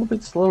a little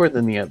bit slower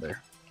than the other.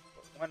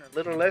 One a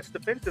little less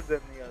defensive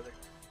than the other.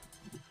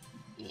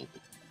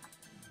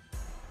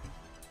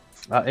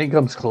 In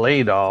comes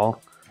Claydol,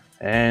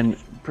 and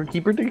he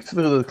predicts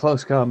the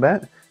close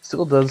combat.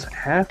 Still does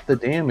half the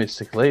damage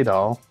to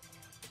Claydol.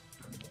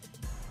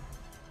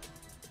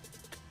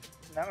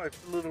 Now it's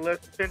a little less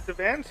defensive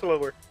and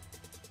slower.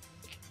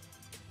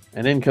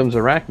 And in comes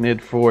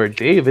Arachnid for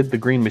David, the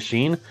Green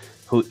Machine,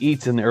 who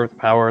eats an Earth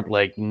Power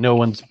like no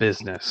one's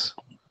business.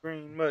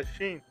 Green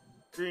Machine.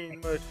 Green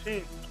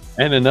Machine.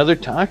 And another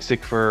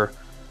Toxic for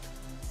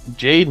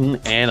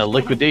Jaden, and a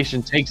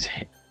Liquidation takes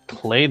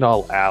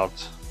Claydol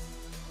out.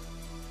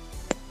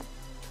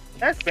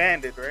 That's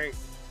banded, right?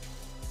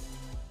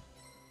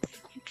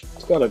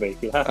 It's gotta be.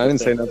 I didn't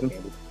say nothing.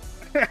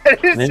 I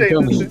And didn't then say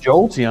comes nothing.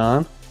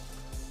 Jolteon.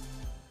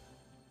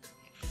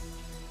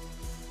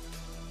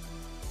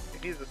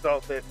 He's a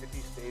salt vest if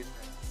he stays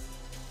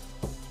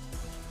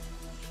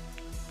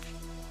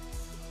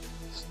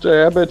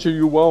Stay, I bet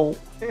you won't.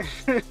 there.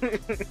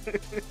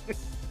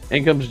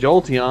 In comes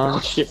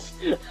Jolteon. Shit.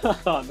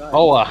 Oh, no.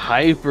 Oh, a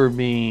Hyper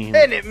Beam.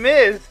 And it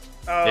missed.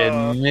 It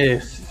Oh,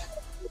 missed.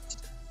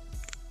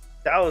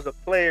 that was a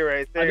play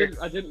right there.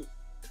 I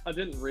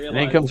didn't realize.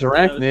 And in comes that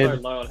it was Arachnid,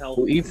 so low on health.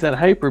 who eats that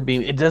Hyper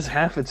Beam. It does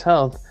half its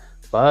health,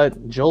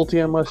 but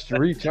Jolteon must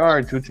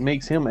recharge, which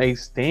makes him a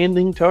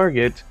standing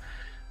target.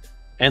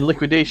 And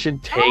Liquidation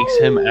takes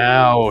him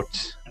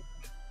out.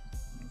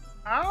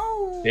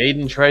 Ow!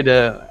 Jaden tried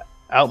to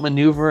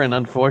outmaneuver, and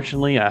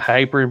unfortunately, a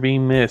Hyper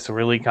Beam miss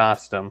really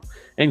cost him.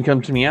 In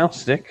comes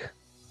Meowstic,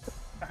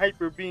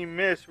 Hyper Beam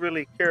miss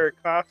really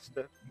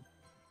Caracosta.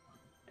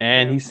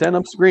 and he set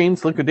up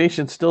screens.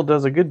 Liquidation still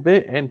does a good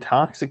bit, and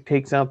Toxic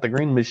takes out the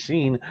Green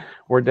Machine.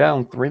 We're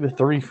down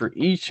 3-3 for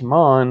each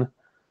Mon.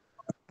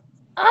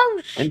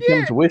 Oh In shit!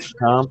 comes Wish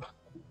Comp.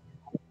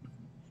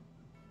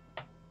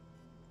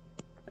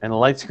 And the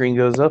light screen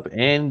goes up,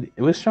 and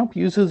Wish Comp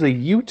uses a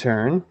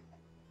U-turn.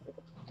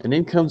 And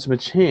in comes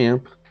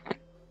Machamp.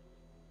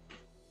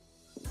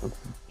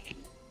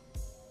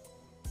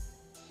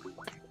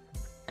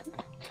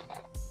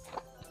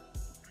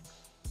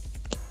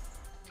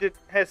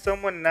 Has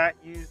someone not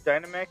used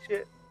Dynamax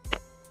yet?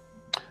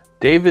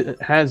 David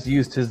has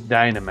used his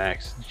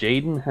Dynamax.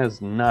 Jaden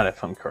has not,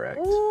 if I'm correct.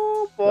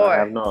 Oh No, I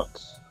have boy!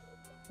 not.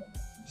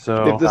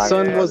 So, If the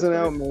sun Yeah. wasn't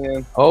out,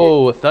 man.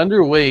 oh,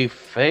 Thunder Wave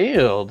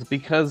failed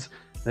because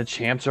the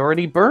champ's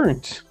already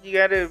burnt. You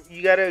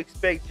gotta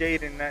expect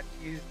Jaden not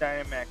to use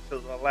Dynamax till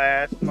the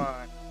last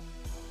month.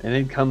 And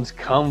in comes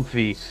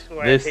Comfy. So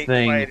I This hate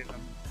thing fighting him.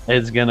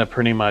 is gonna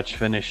pretty much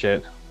finish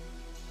it.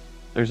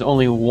 There's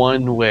only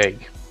one way.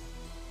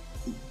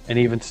 And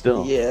even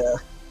still, Yeah,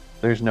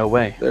 there's no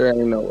way. there ain't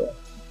no way.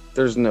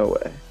 There's no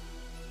way.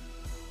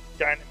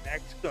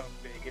 Dynamax come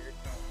big here it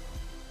comes.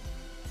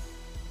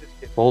 Just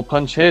kidding. Bolt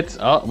Punch hits.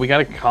 Oh, we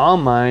got a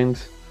Calm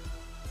Mind.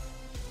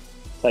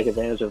 Take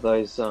advantage of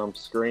those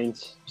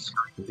screens.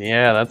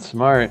 Yeah, that's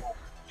smart.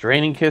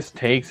 Draining Kiss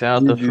takes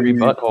out the three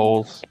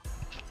buttholes.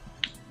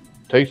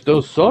 Taste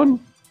those, son.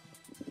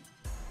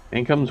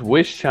 In comes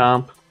Wish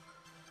Chomp.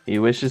 He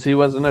wishes he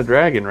wasn't a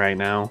dragon right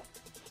now.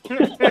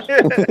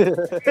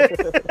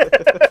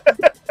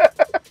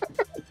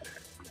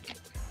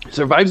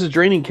 Survives a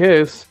Draining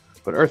Kiss,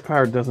 but Earth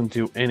Power doesn't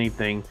do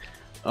anything.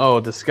 Oh,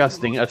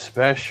 disgusting. A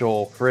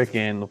special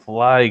freaking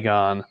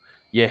Flygon.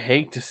 You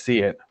hate to see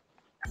it.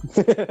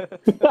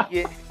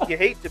 you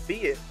hate to be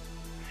it.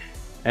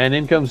 And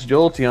in comes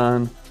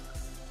Jolteon,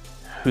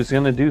 who's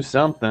going to do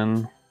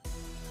something.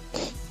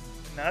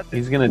 Nothing.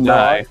 He's going to No.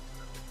 die.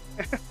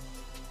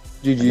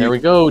 GG. There we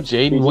go.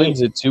 Jaden GG.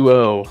 wins it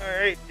 2-0.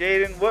 Alright,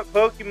 Jaden, what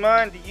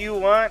Pokemon do you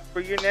want for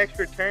your next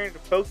return to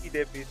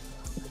PokeDippy's?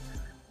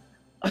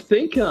 I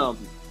think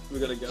we're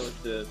gonna go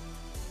with the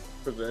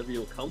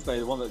proverbial Kanto,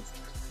 the one that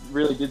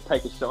really did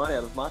take a shine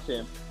out of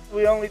Machamp.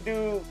 We only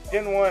do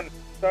Gen 1.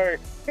 Sorry.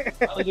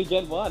 Only do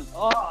Gen 1.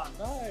 Oh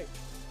no!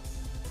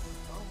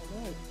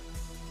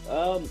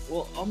 Oh no!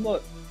 Well, I'm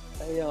not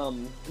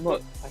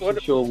actually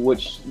What- sure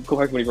which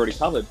Pokemon you've already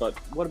covered, but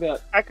what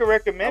about I could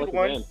recommend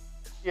one. Alakazam?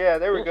 Yeah,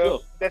 there we Yeah, go. sure.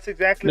 That's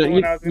exactly No, the you-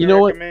 one I was going you to know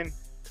what? recommend.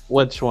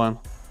 Which one?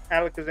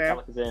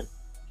 Alakazam. Alakazam.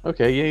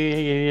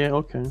 Okay, yeah,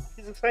 okay.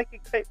 He's a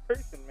psychic type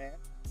person, man.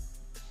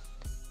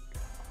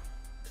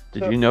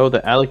 Did you know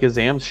that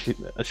Alakazam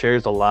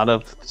shares a lot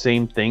of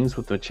same things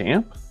with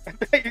Machamp? I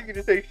thought you were going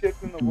to say shit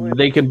in the woods.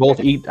 They can both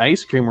eat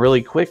ice cream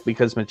really quick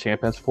because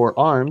Machamp has 4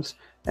 arms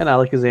and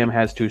Alakazam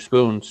has 2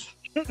 spoons.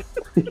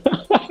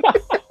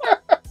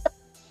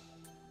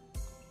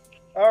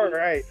 All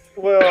right.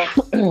 Well,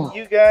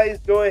 you guys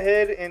go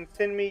ahead and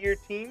send me your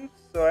teams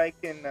so I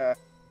can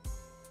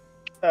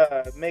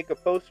make a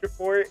poster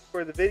for it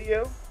for the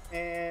video.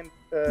 And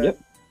Yep.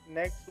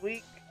 next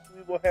week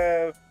we will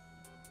have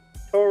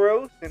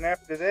Tauros, and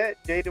after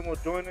that, Jaden will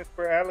join us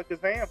for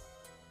Alakazam.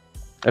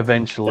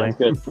 Eventually.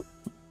 Sounds good.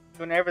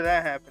 Whenever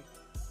that happens.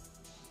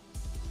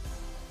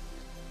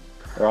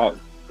 All right.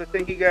 So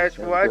thank you guys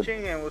for Sounds good.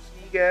 watching, and we'll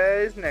see you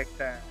guys next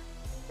time.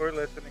 For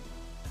listening.